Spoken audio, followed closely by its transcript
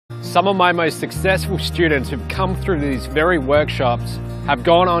Some of my most successful students who've come through these very workshops have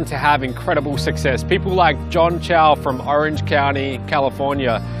gone on to have incredible success. People like John Chow from Orange County,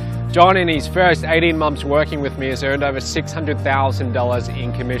 California. John, in his first 18 months working with me, has earned over $600,000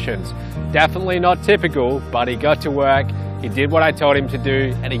 in commissions. Definitely not typical, but he got to work, he did what I told him to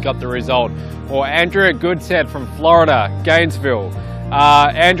do, and he got the result. Or Andrea Goodset from Florida, Gainesville.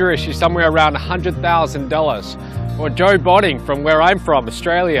 Andrea, she's somewhere around $100,000. Or Joe Botting from where I'm from,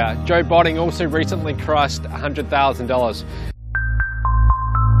 Australia. Joe Botting also recently crossed $100,000.